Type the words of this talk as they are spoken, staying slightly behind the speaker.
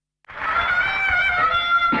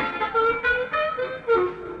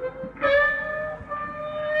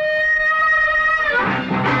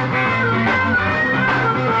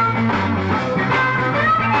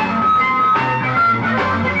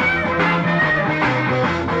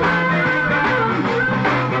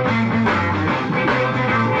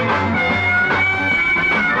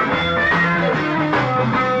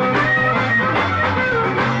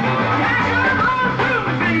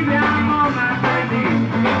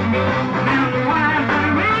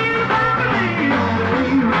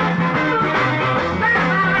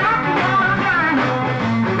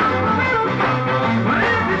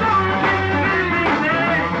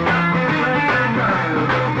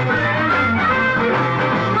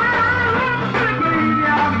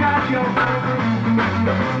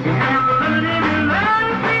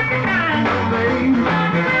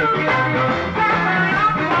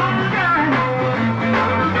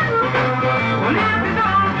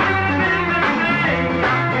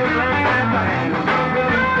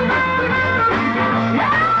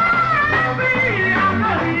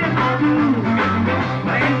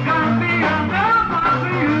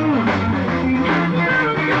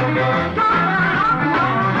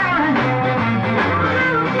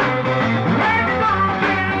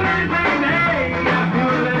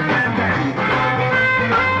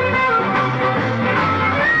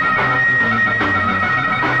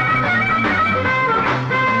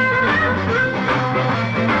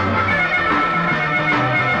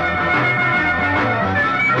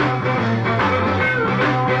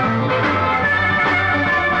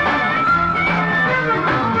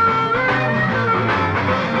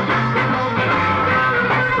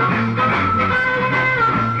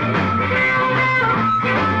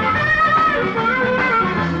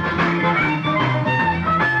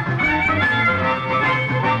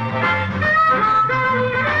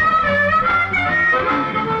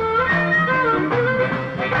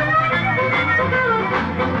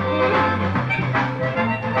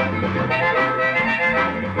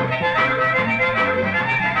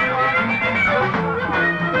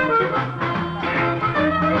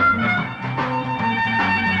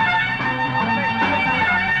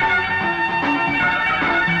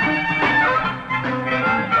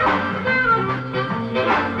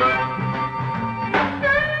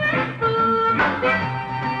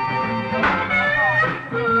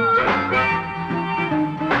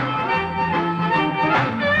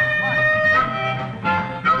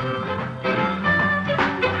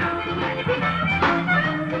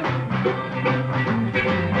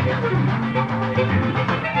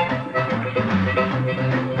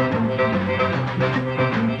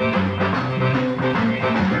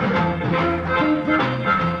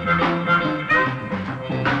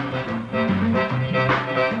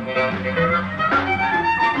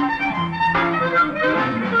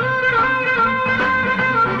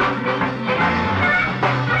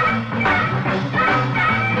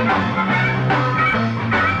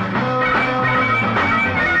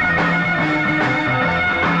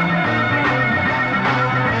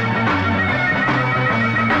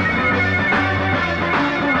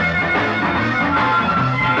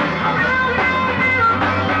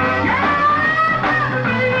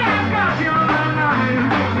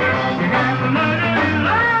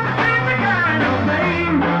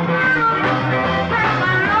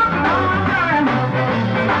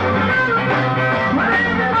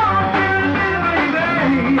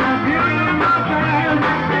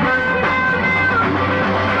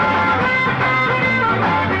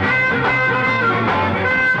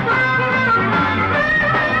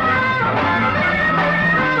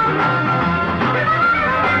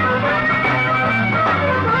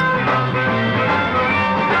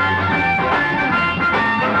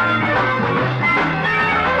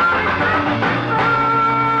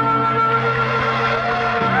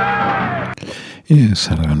Yes,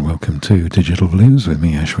 hello and welcome to Digital Blues with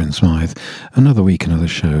me, Ashwin Smythe. Another week, another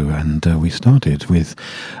show, and we started with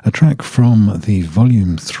a track from the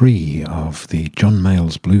Volume 3 of the John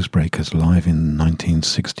Mayall's Bluesbreakers live in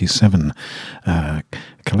 1967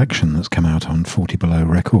 collection that's come out on 40 Below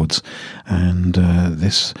Records. And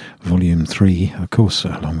this Volume 3, of course,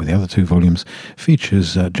 along with the other two volumes,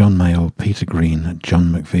 features John Mayall, Peter Green,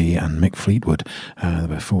 John McVie and Mick Fleetwood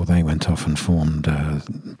before they went off and formed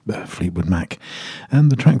Fleetwood Mac.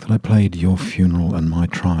 And the track that I played, Your Funeral and My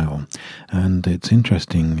Trial. And it's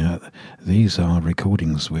interesting, these are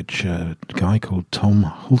recordings which a guy called Tom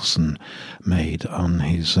Hulson made on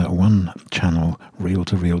his one-channel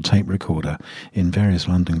reel-to-reel tape recorder in various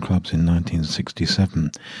London clubs in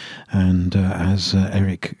 1967. And as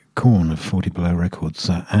Eric Korn of 40 Below Records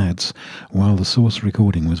adds, while the source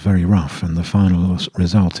recording was very rough and the final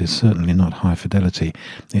result is certainly not high fidelity,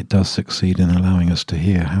 it does succeed in allowing us to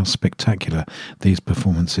hear how spectacular these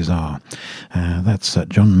performances are. That's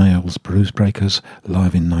John Mayall's Bluesbreakers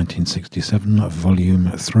live in 1967,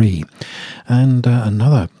 Volume 3. And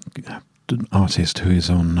another artist who is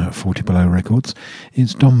on 40 Below Records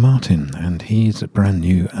is Don Martin, and his brand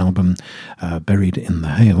new album, Buried in the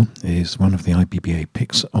Hail, is one of the IBBA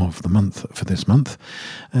picks of the month for this month.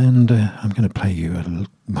 And I'm going to play you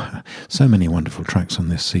so many wonderful tracks on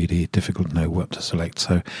this CD, difficult to know what to select.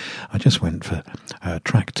 So I just went for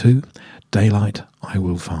track 2, Daylight I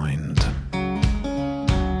Will Find.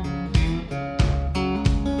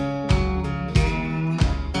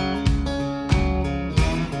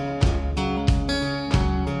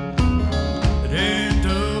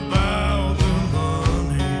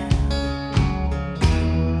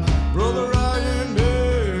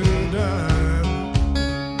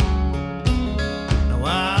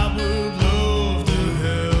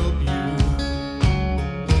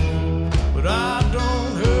 But I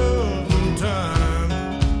don't have the time.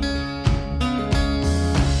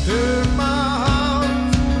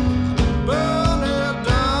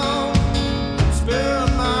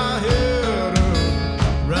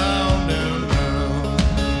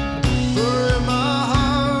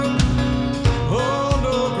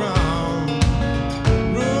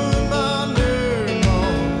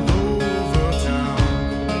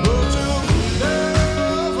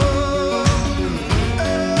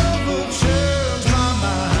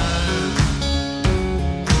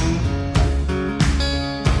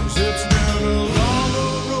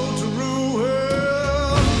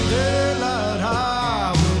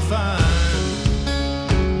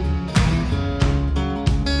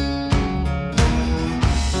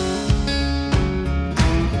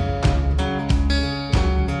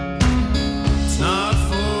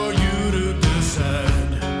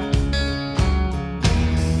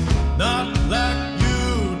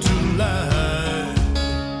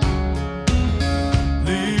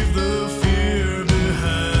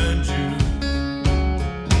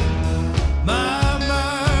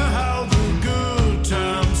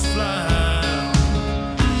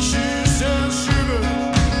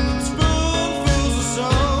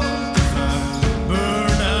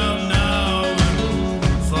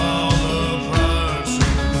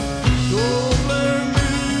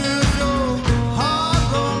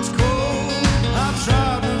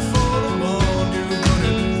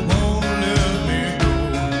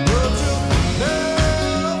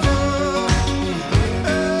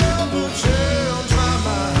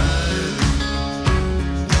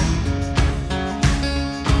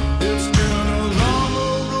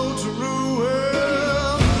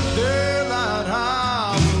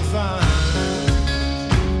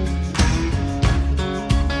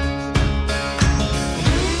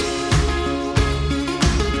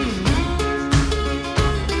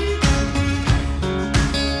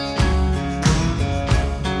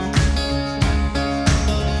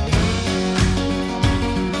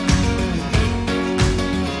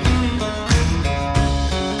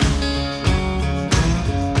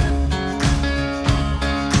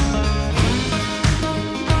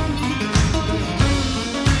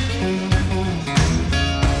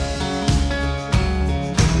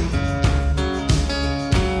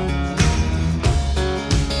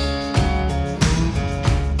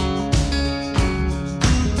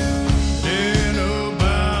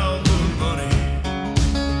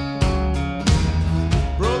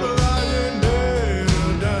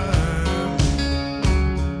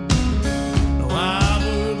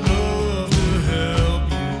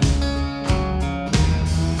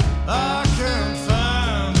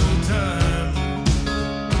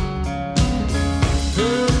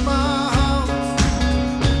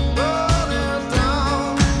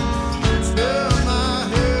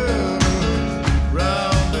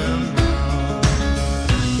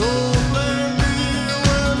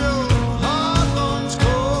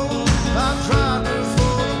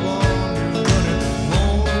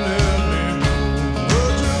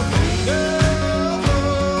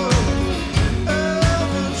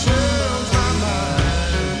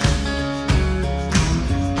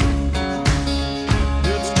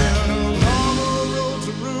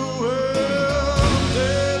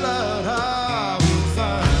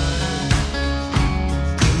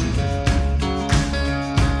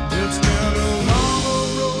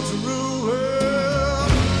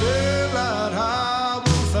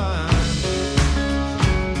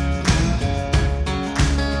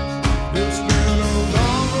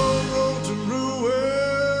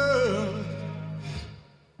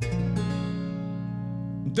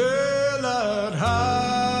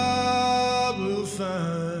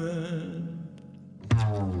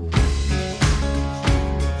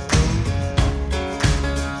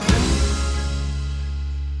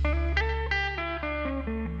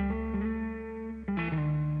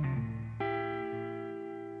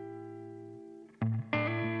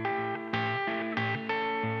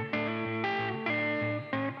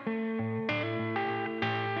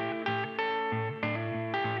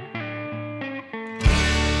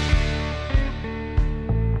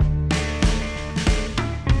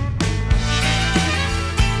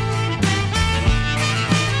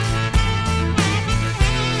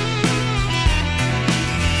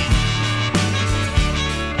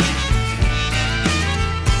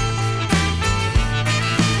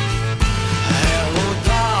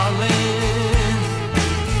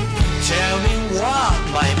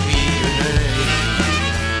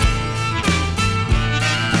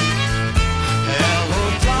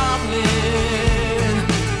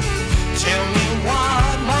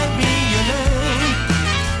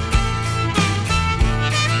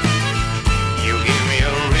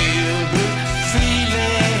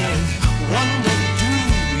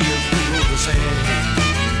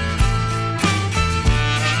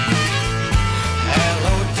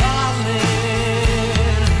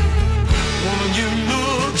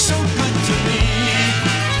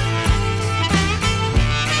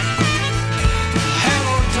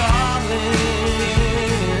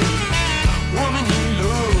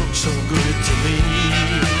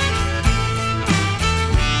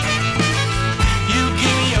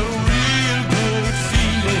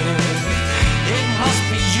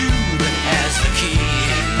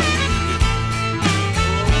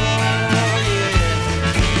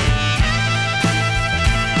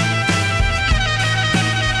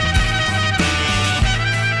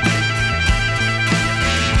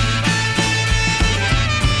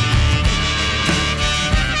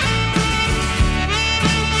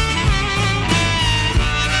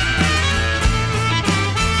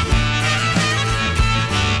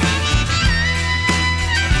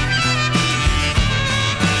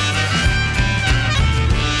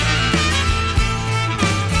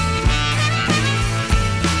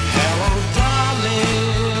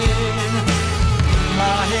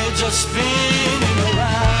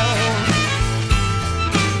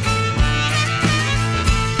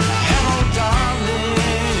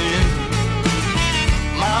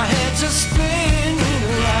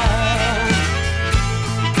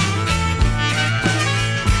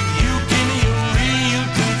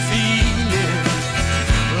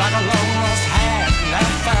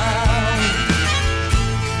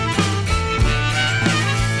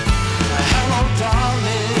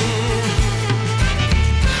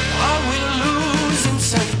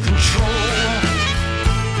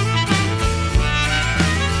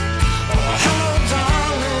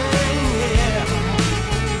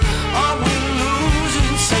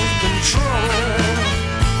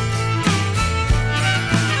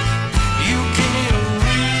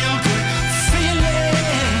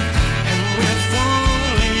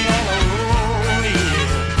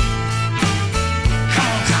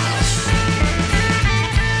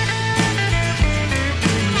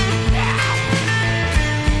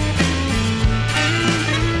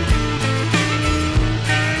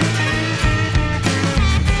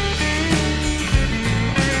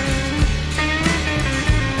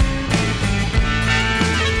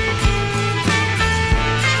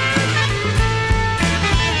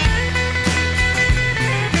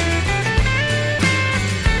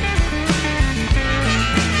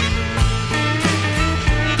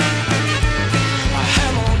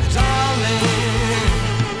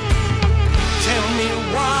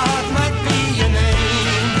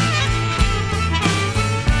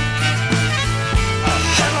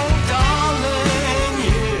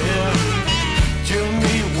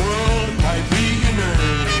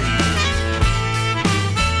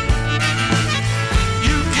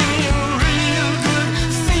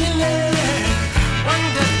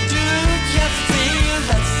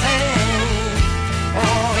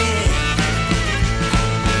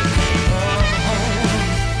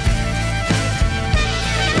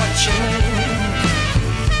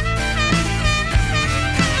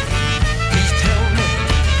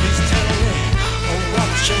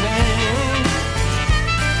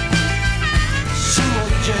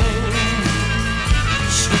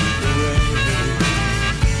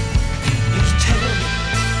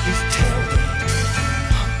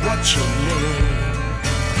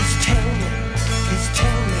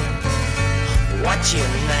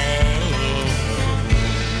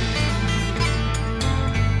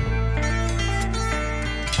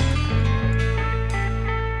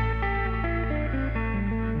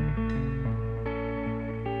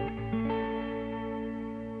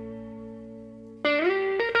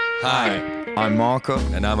 Hi, I'm Marco.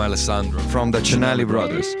 And I'm Alessandro. From the Cinelli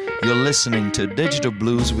Brothers. You're listening to Digital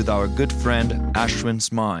Blues with our good friend Ashwin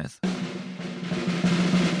Smythe.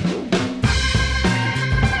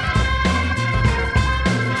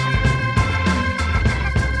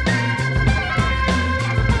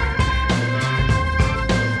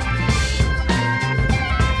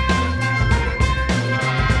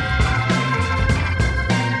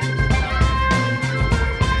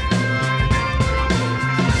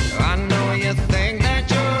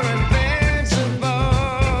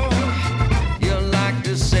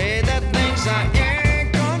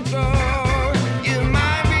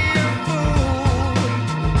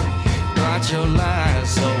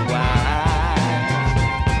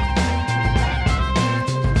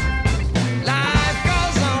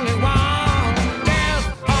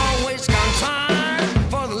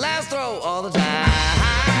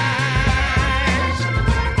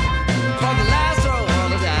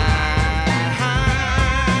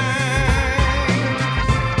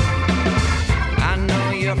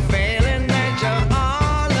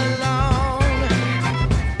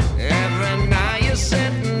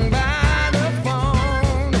 Sitting by the phone.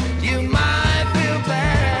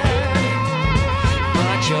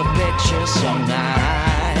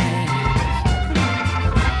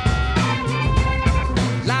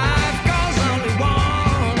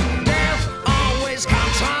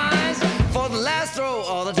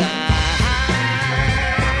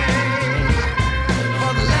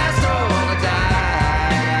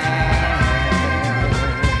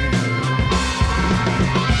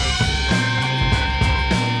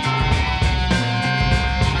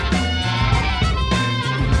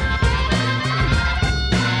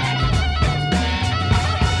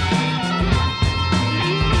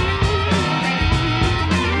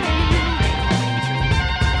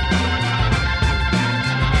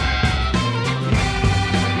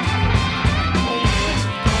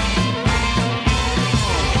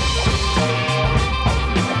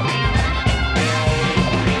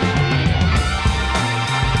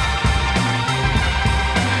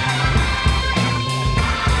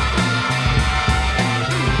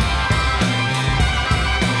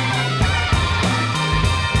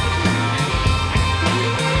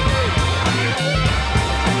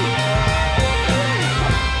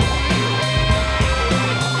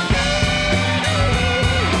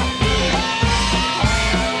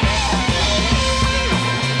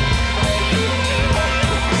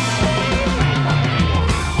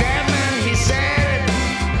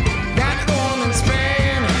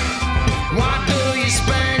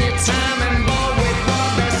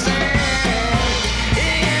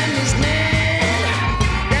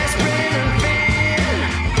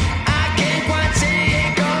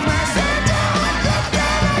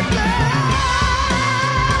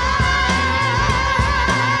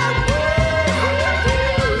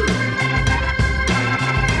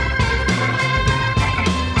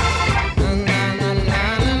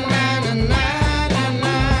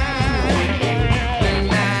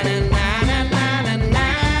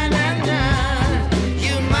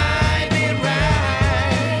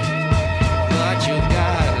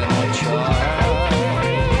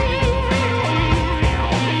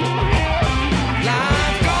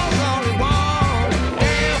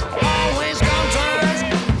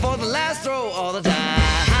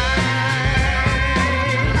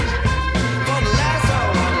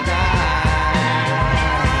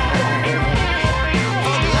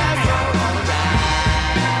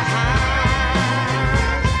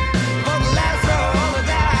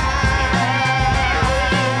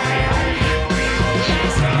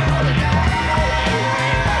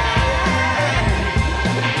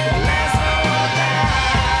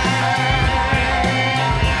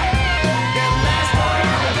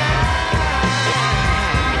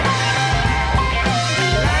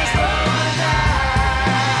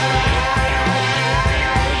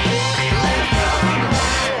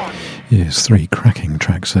 Yes, three cracking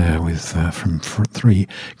tracks there with from three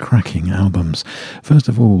cracking albums. First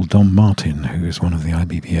of all, Don Martin, who is one of the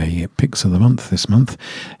IBBA picks of the month this month,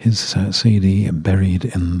 his CD Buried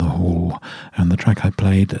in the Hall, and the track I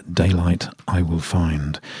played, Daylight I Will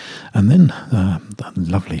Find. And then a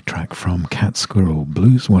lovely track from Cat Squirrel,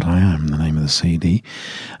 Blues What I Am, the name of the CD,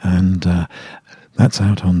 and that's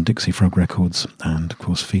out on Dixie Frog Records, and of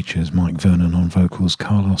course features Mike Vernon on vocals,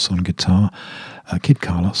 Carlos on guitar, Kid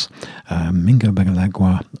Carlos, Mingo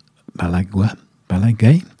Balaguer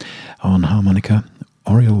on harmonica,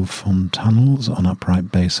 Oriol Fontanals on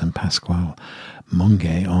upright bass, and Pasquale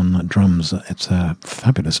Monge on drums. It's a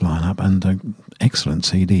fabulous lineup and an excellent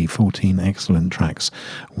CD, 14 excellent tracks,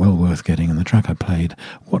 well worth getting. And the track I played,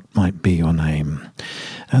 What Might Be Your Name?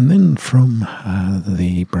 And then from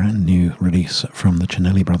the brand new release from the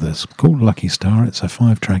Cinelli Brothers called Lucky Star, it's a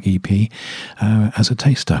 5-track EP as a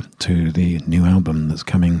taster to the new album that's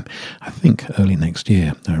coming, I think, early next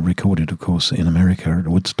year, recorded, of course, in America at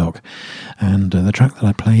Woodstock. And the track that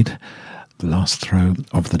I played, The Last Throw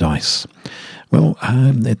of the Dice. Well,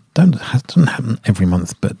 it doesn't happen every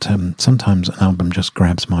month, but sometimes an album just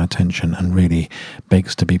grabs my attention and really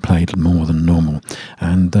begs to be played more than normal.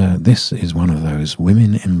 And this is one of those,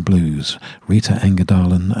 Women in Blues, Rita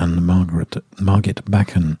Engadalen and Margit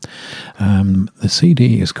Bakken. The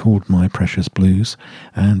CD is called My Precious Blues,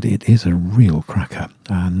 and it is a real cracker,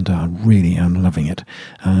 and I really am loving it.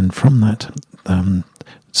 And from that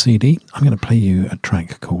CD, I'm going to play you a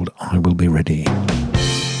track called I Will Be Ready.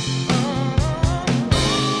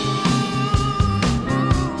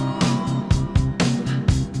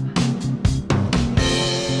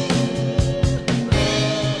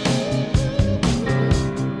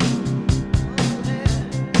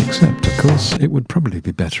 Except, of course, it would probably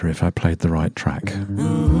be better if I played the right track.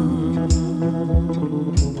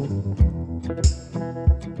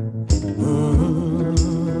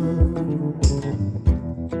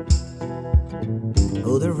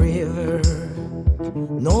 Oh, the river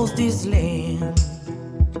knows this land.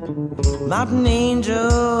 Mountain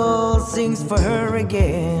angel sings for her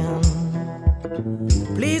again.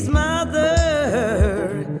 Please,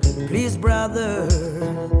 mother, please, brother,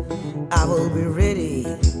 I will be ready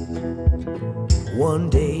one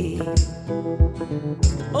day.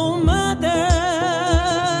 Oh, mother,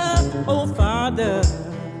 oh, father,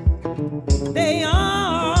 they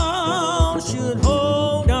all should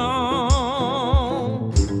hold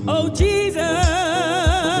on. Oh, Jesus,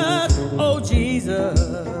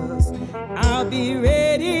 I'll be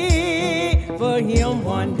ready for him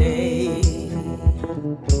one day.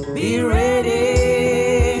 Be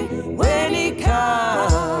ready when he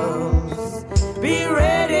comes. Be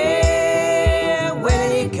ready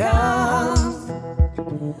when he comes.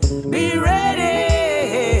 Be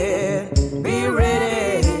ready, be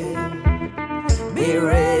ready, be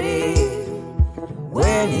ready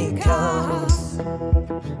when he comes.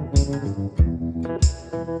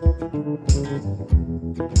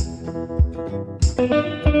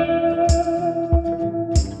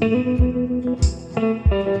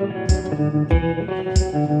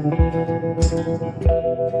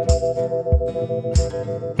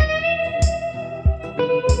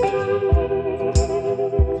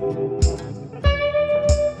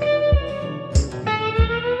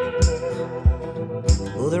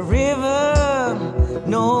 Oh, the river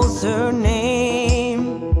knows her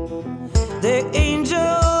name. The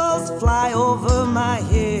angels fly over my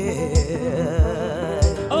head.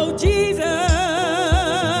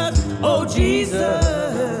 Oh,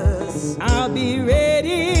 Jesus, I'll be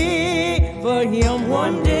ready for him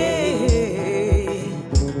one day.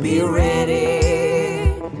 Be ready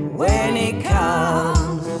when he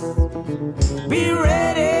comes. Be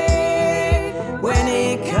ready when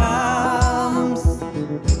he comes.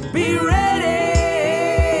 Be ready,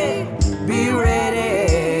 be ready,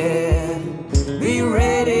 be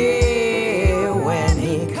ready when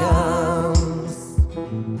he comes.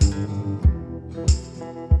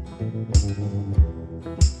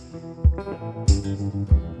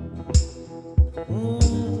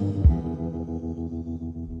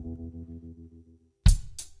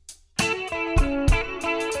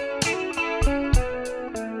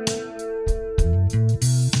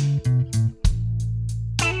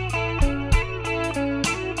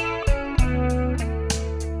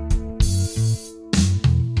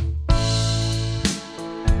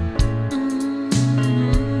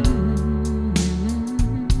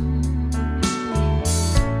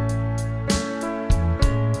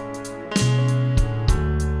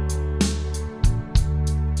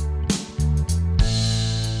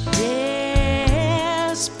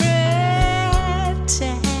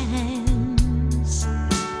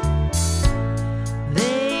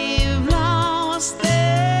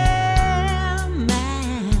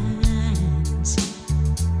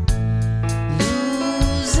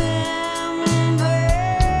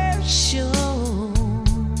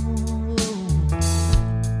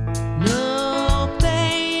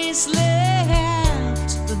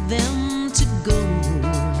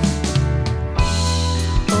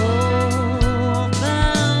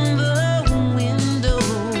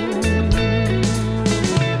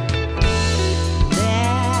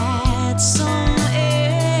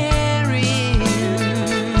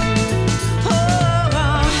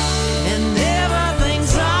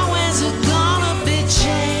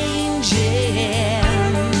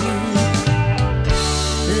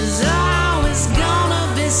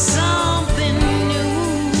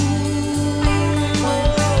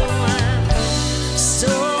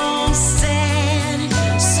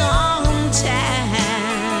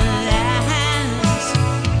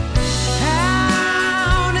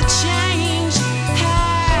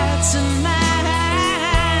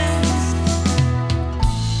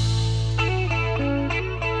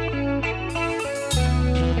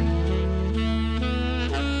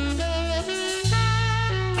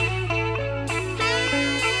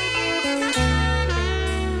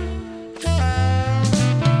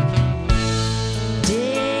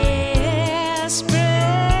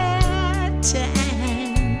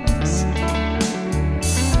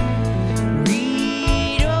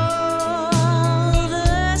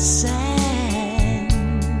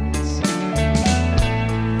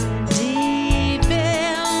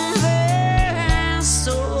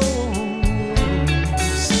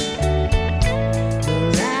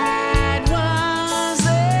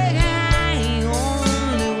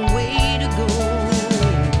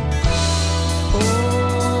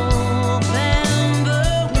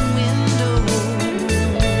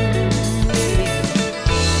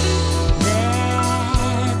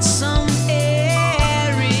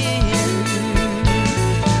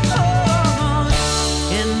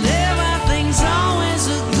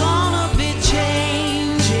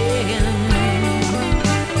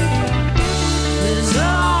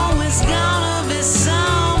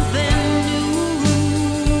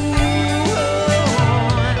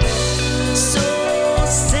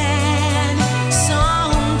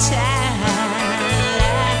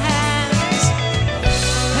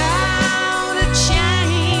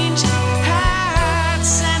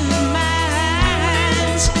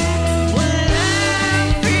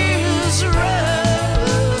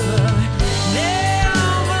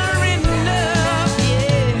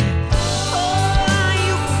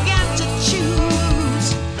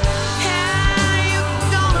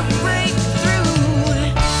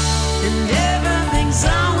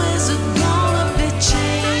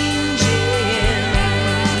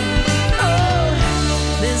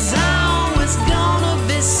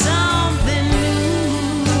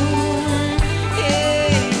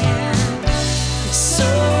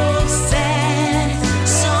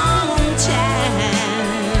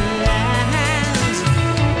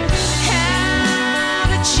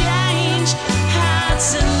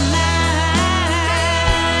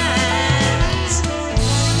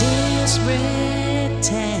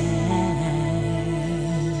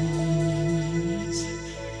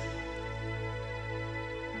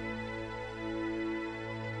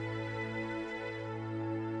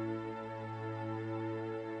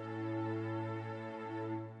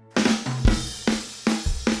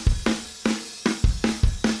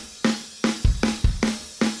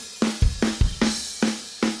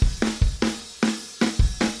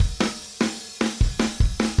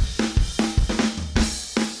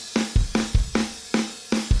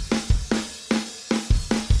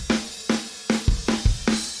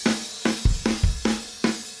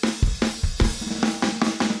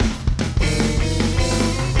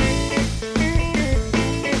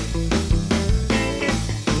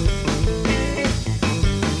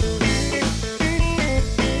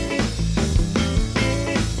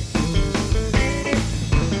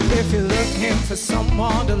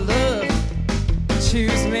 someone to love,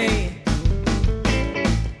 choose me.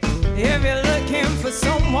 If you're looking for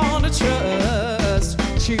someone to trust,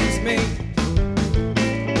 choose me.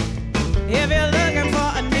 If you're looking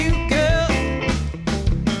for a new girl,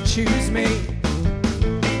 choose me.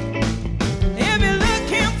 If you're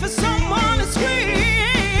looking for someone to squeeze,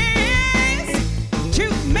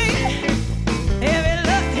 choose me. If you're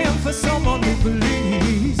looking for someone who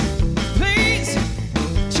believes, please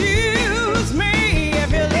choose me. If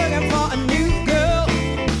you're looking for a new girl,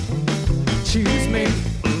 choose me.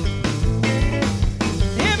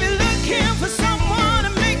 If you're looking for someone to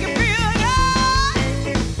make you feel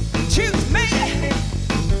good, choose me.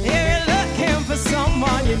 If you're looking for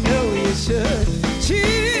someone you know you should,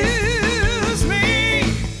 choose me.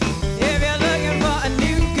 If you're looking for a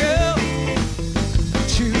new girl,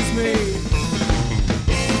 choose me.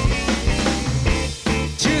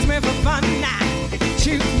 Choose me for fun now.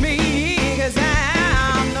 Choose me, 'cause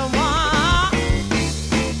I'm the one.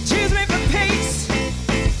 Choose me for peace.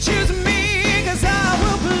 Choose me, 'cause I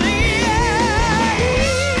will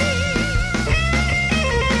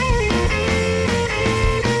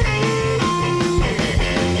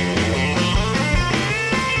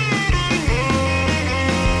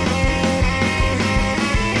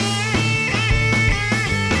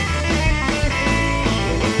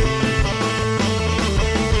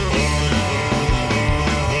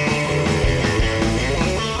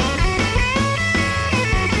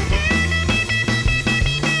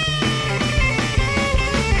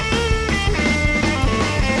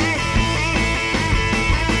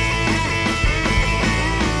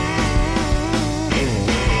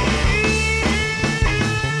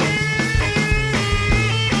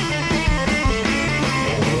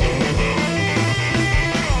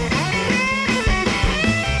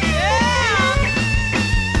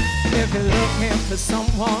If you're looking for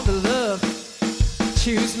someone to love,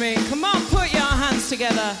 choose me. Come on, put your hands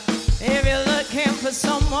together. If you're looking for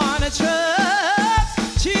someone to trust,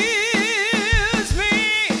 choose me.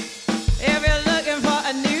 If you're looking for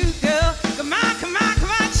a new girl, come on, come on,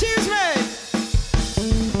 come on, choose me.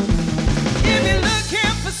 If you're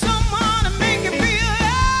looking for someone to make you feel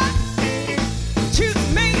love, choose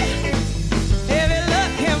me. If you're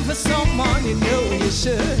looking for someone you know you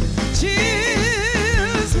should,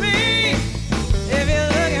 choose me. If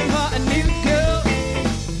you're looking for a new girl,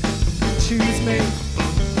 choose me.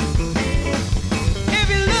 If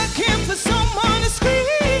you're looking for someone to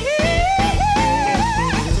squeeze,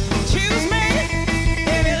 choose me.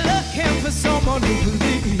 If you're looking for someone who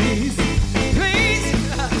believes, please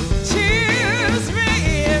choose me.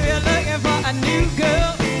 If you're looking for a new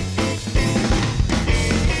girl,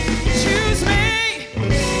 choose me.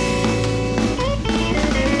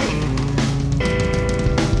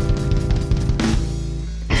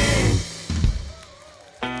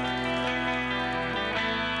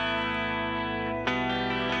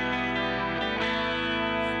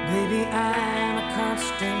 Baby, I'm a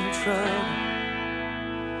constant trouble,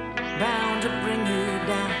 bound to bring you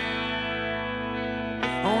down.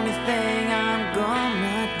 Only thing I'm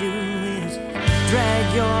gonna do is drag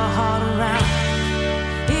your heart around.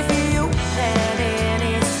 If you had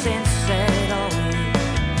any sense at all,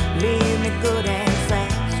 leave me good and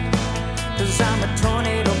fast. 'Cause I'm a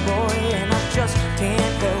tornado boy and I just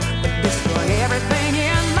can't help but destroy everything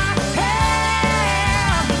in my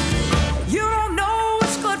path. You don't know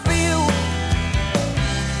what's good for you,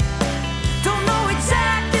 don't know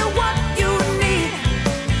exactly what you need.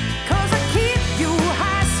 'Cause I keep you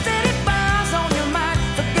high, steady bars on your mind.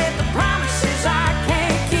 Forget the promises I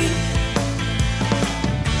can't keep.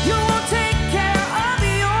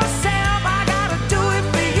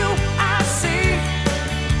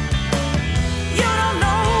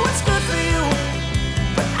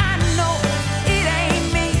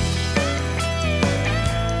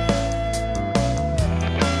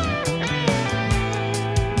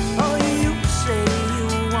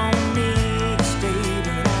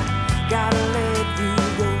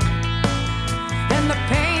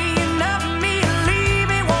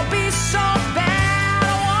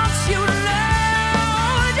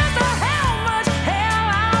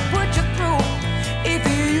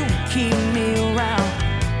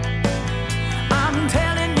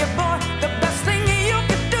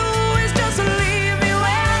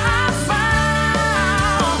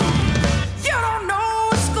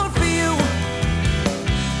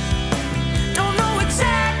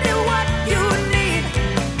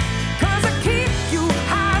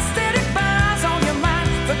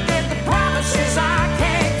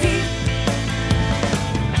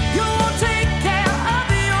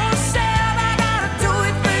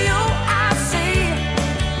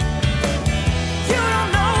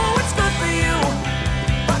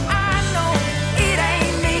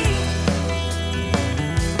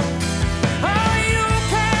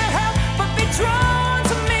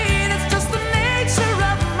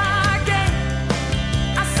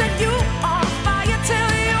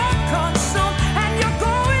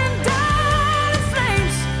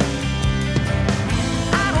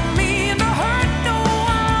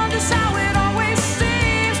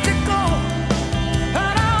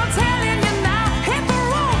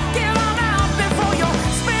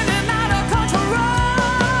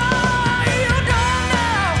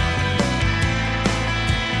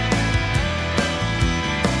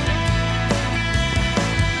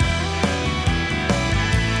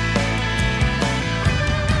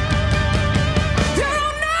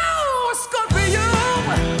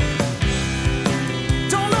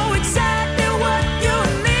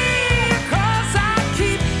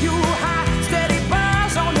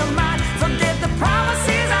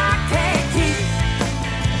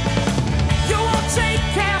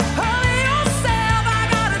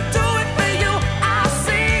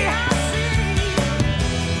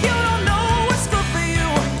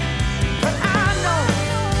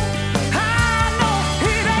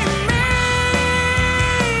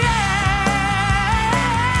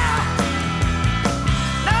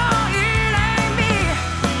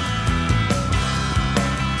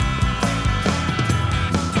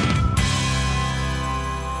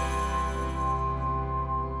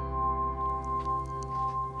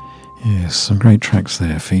 Yes, some great tracks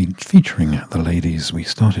there featuring the ladies. We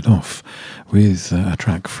started off with a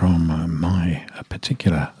track from my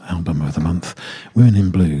particular album of the month, Women in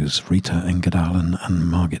Blues, Rita Engedalen and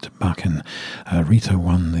Margit Bakken. Rita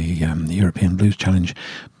won the European Blues Challenge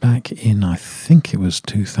back in, I think it was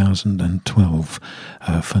 2012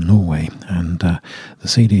 for Norway, and the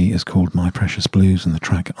CD is called My Precious Blues and the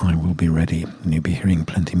track I Will Be Ready, and you'll be hearing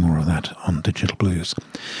plenty more of that on Digital Blues.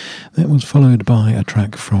 That was followed by a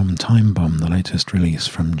track from Time Bomb, the latest release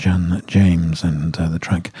from Jan James, and the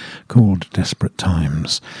track called Desperate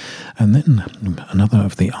Times. And then another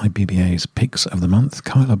of the IBBA's picks of the month,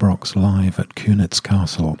 Kyla Brock's Live at Kunitz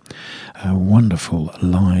Castle. A wonderful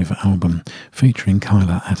live album featuring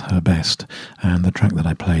Kyla at her best, and the track that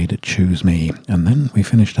I played, Choose Me. And then we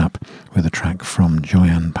finished up with a track from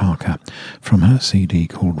Joyanne Parker from her CD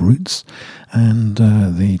called Roots, and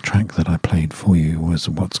the track that I played for you was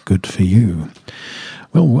What's Good For You.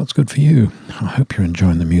 Well, what's good for you? I hope you're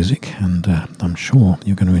enjoying the music, and I'm sure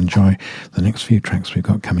you're going to enjoy the next few tracks we've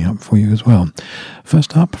got coming up for you as well.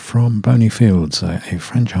 First up, from Boney Fields, a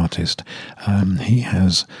French artist. He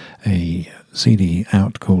has a CD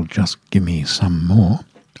out called Just Give Me Some More,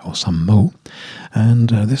 or Some Mo, and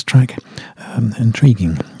this track,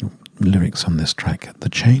 intriguing lyrics on this track. The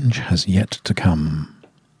change has yet to come.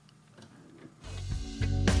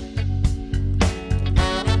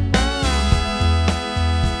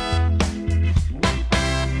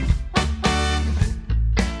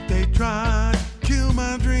 Tried to kill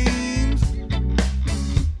my dreams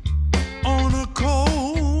on a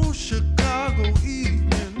cold Chicago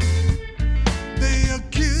evening. They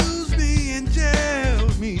accused me and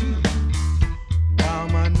jailed me while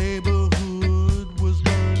my neighborhood was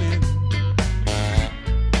burning.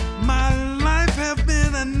 My life have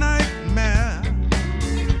been a nightmare,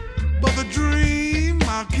 but the dream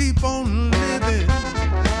I'll keep on living,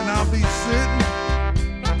 and I'll be sitting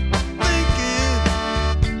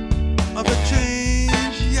of a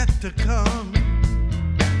change yet to come.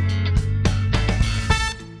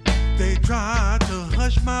 They tried to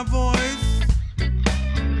hush my voice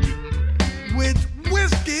with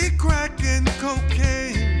whiskey, crack, and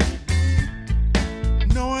cocaine,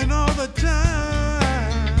 knowing all the time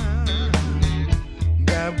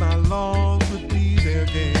that my laws would be their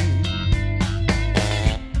game.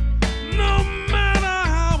 No matter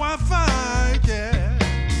how I fight, yeah,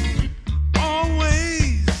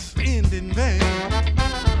 always end in vain.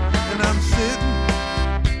 And I'm sitting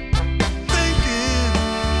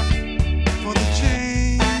thinking for the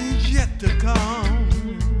change yet to come.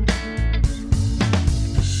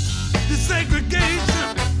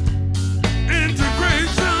 Desegregation,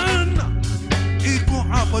 integration, equal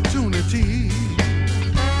opportunity.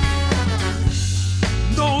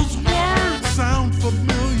 Those words sound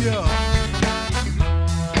familiar,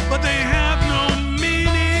 but they have no meaning.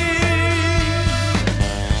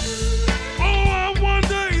 Oh, I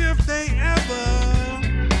wonder if they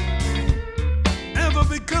ever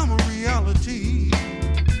become a reality.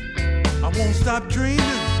 I won't stop dreaming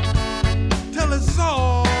till it's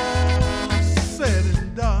all said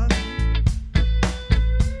and done.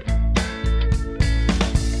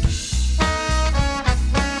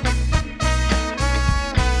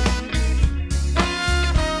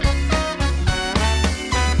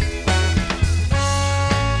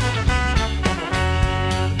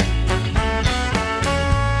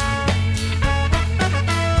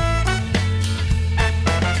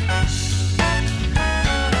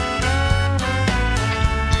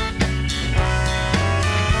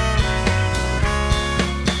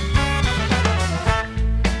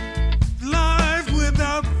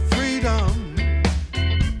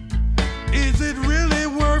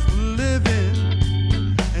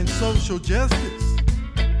 Social justice,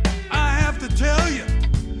 I have to tell you,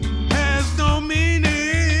 has no meaning.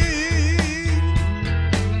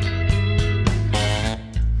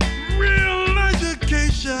 Real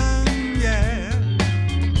education, yeah,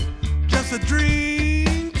 just a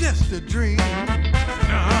dream, just a dream.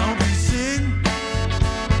 Now I'll be sitting,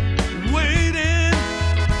 waiting,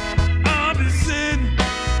 I'll be sitting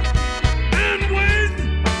and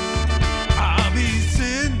waiting, I'll be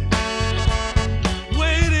sitting,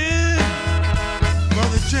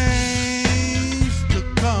 change to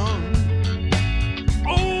come.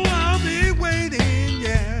 Oh, I'll be waiting,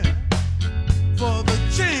 yeah, for the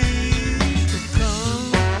change to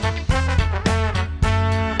come.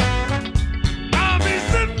 I'll be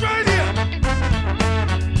sitting right here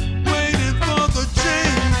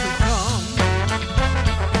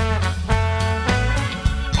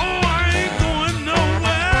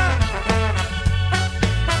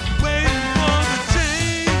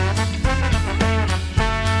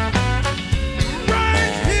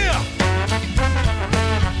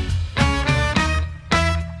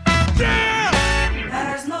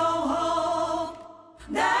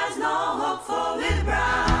no hope for Willie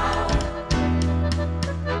Brown.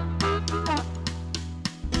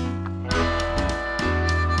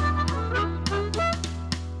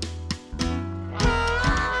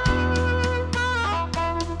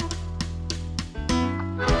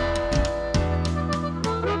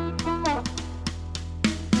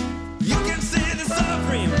 You can see the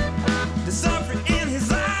suffering in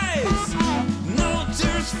his eyes. No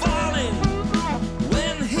tears falling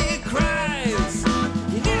when he cries.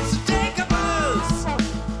 He needs to take a bus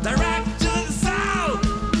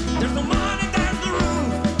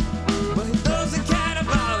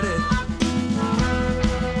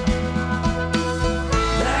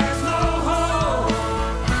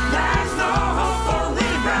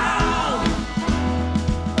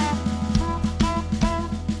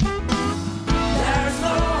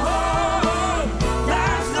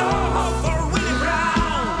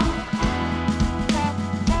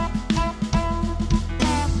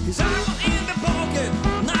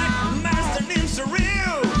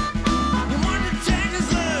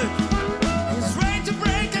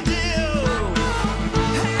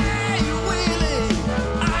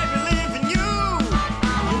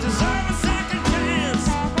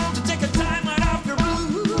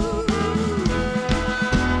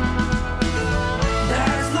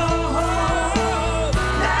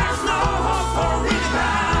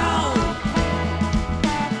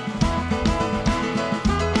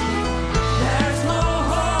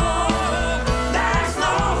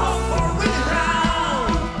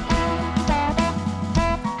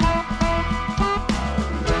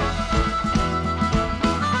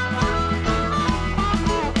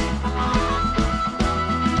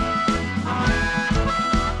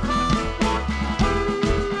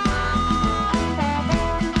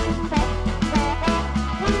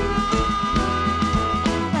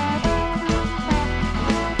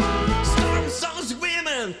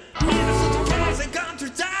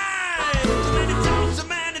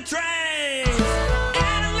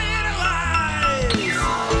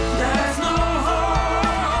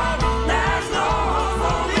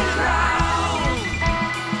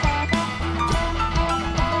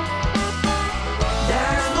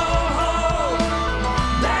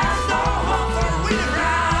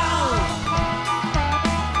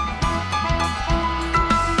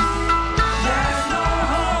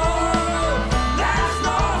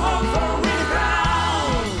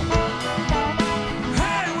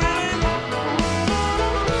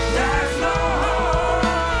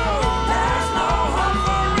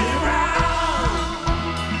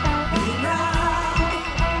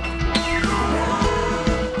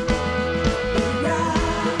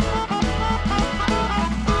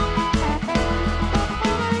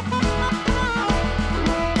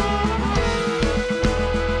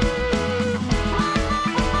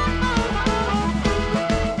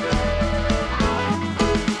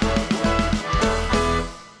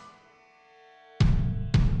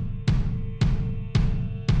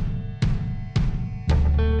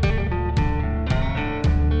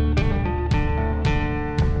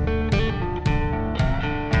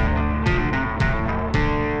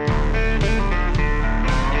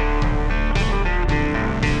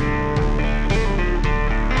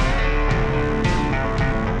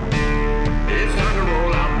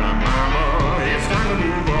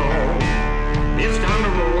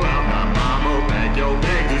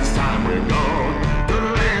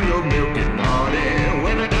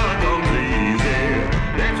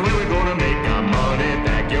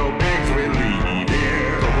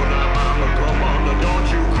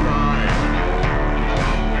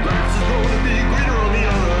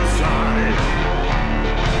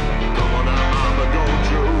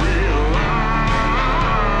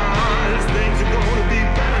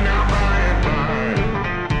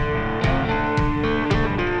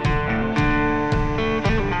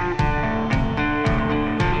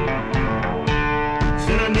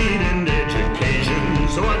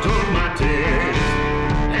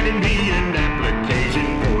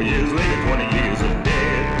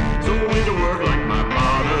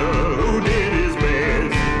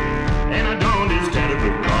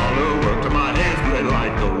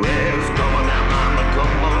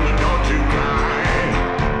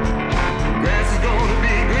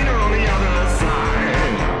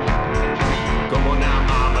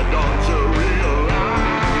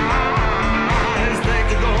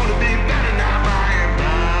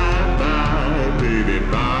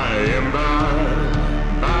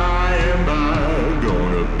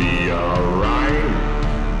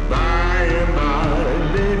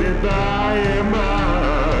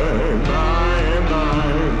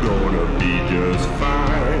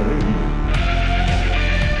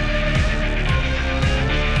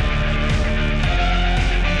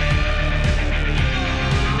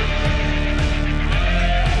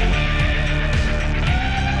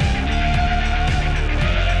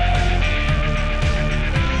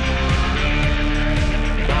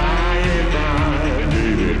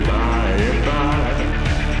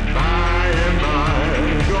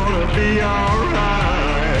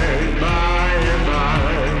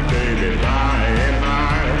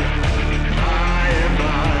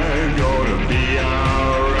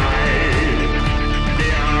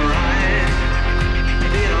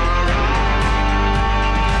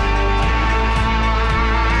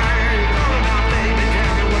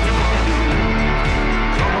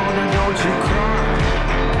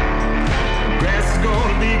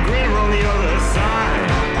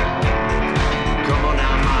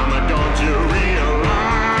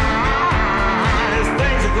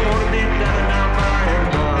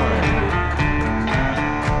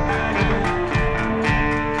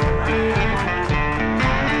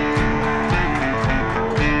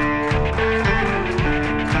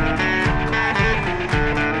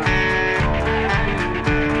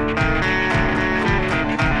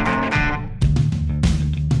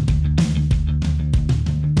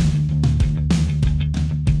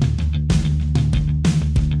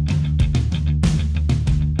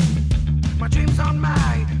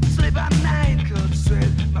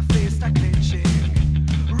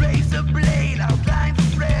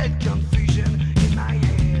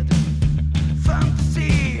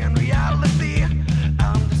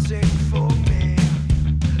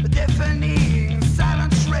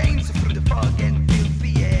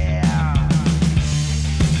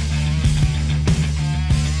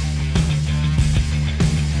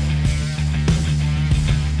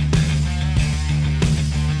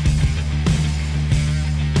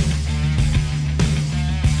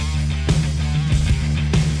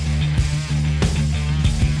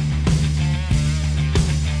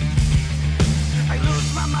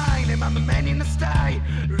to stay,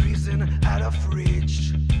 reason out of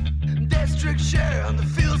reach. Destruction that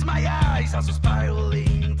fills my eyes as a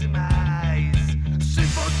spiraling demise.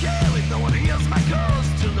 Suffocate, no one hears my calls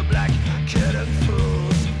till the black curtain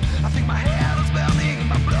falls. I think my hair is burning,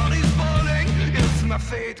 my blood is boiling. It's my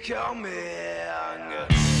fate coming.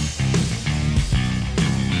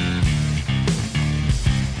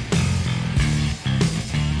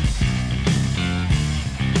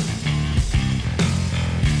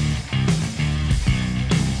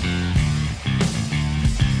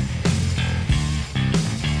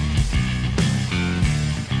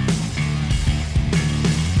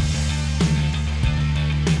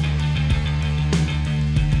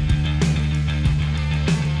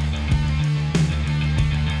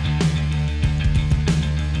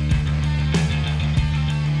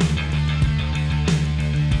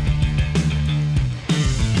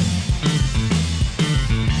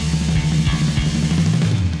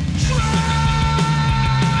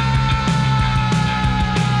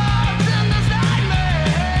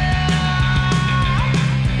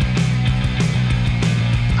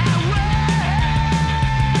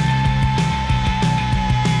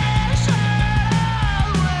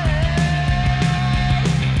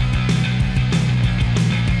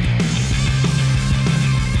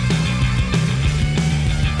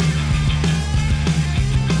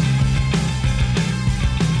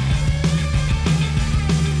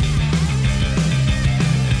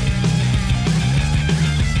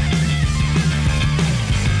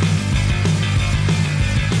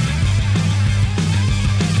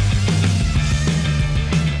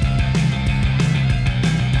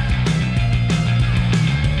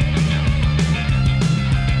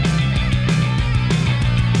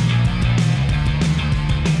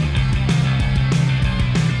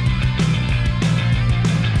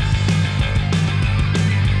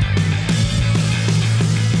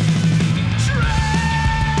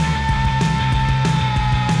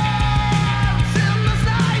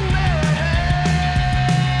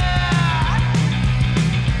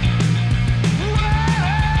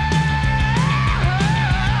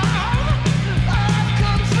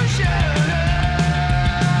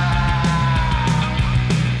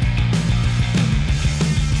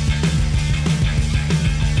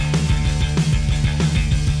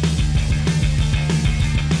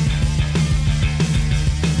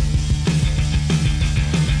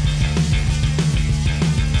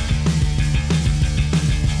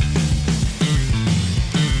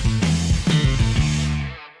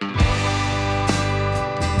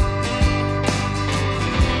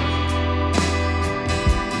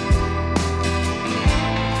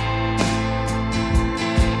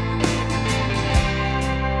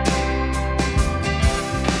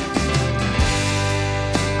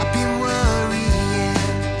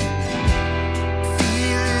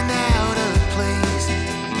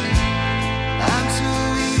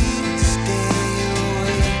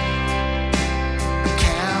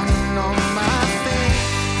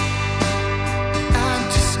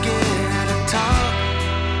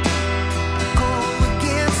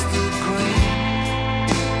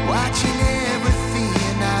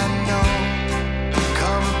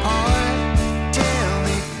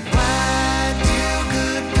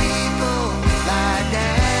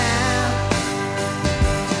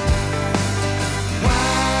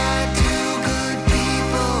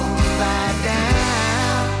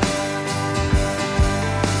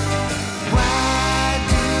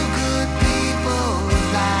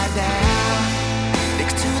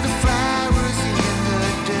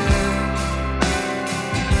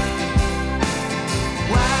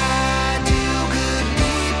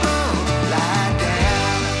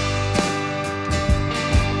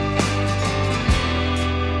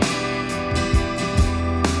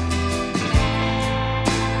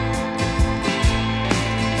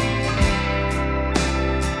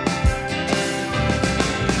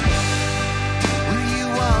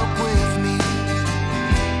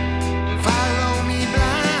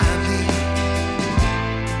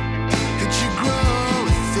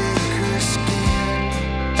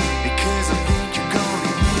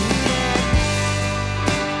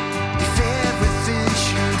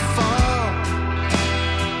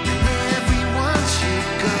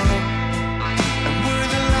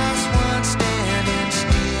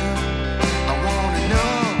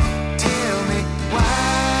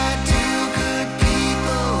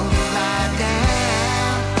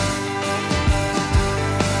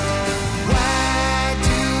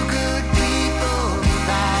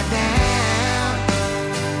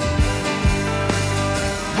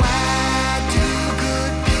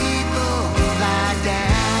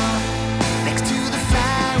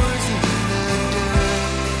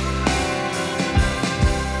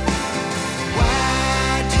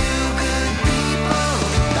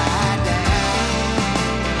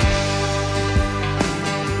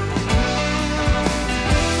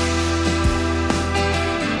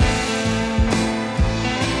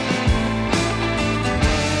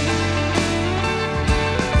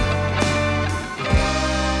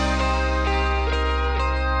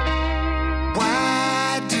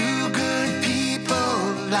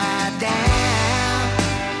 lie down?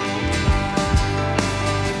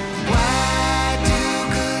 Why do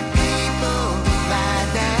good people lie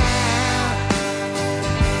down?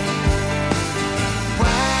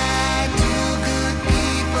 Why do good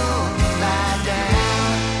people lie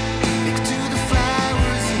down next to the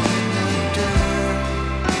flowers in the dirt?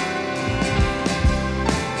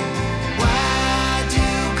 Why do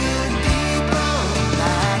good people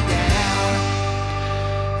lie down?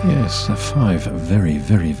 Yes, 5 very,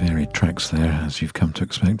 very varied tracks there, as you've come to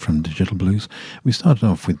expect from Digital Blues. We started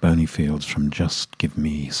off with Boney Fields from Just Give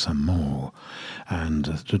Me Some More, and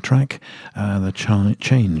the track The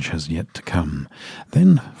Change Has Yet to Come.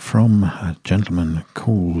 Then from a gentleman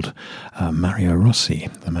called Mario Rossi,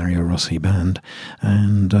 the Mario Rossi Band,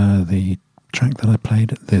 and the track that I played,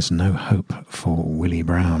 There's No Hope for Willie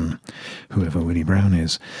Brown, whoever Willie Brown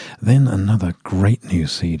is. Then another great new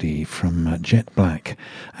CD from Jet Black.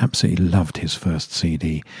 Absolutely loved his first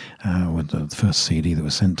CD, the first CD that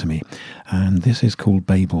was sent to me. And this is called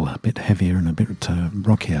Babel, a bit heavier and a bit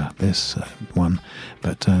rockier, this one,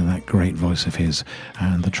 but that great voice of his,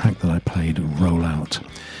 and the track that I played, Roll Out.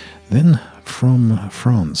 Then from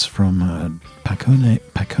France, from Pacone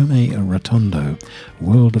Rotondo,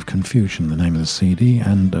 World of Confusion, the name of the CD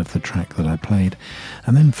and of the track that I played.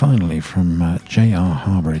 And then finally from J.R.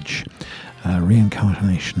 Harbridge,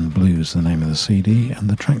 Reincarnation Blues, the name of the CD, and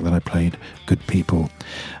the track that I played, Good People.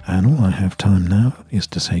 And all I have time now is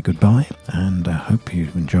to say goodbye, and I hope you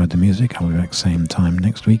enjoyed the music. I'll be back same time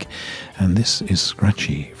next week. And this is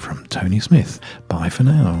Scratchy from Tony Smith. Bye for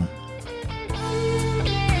now.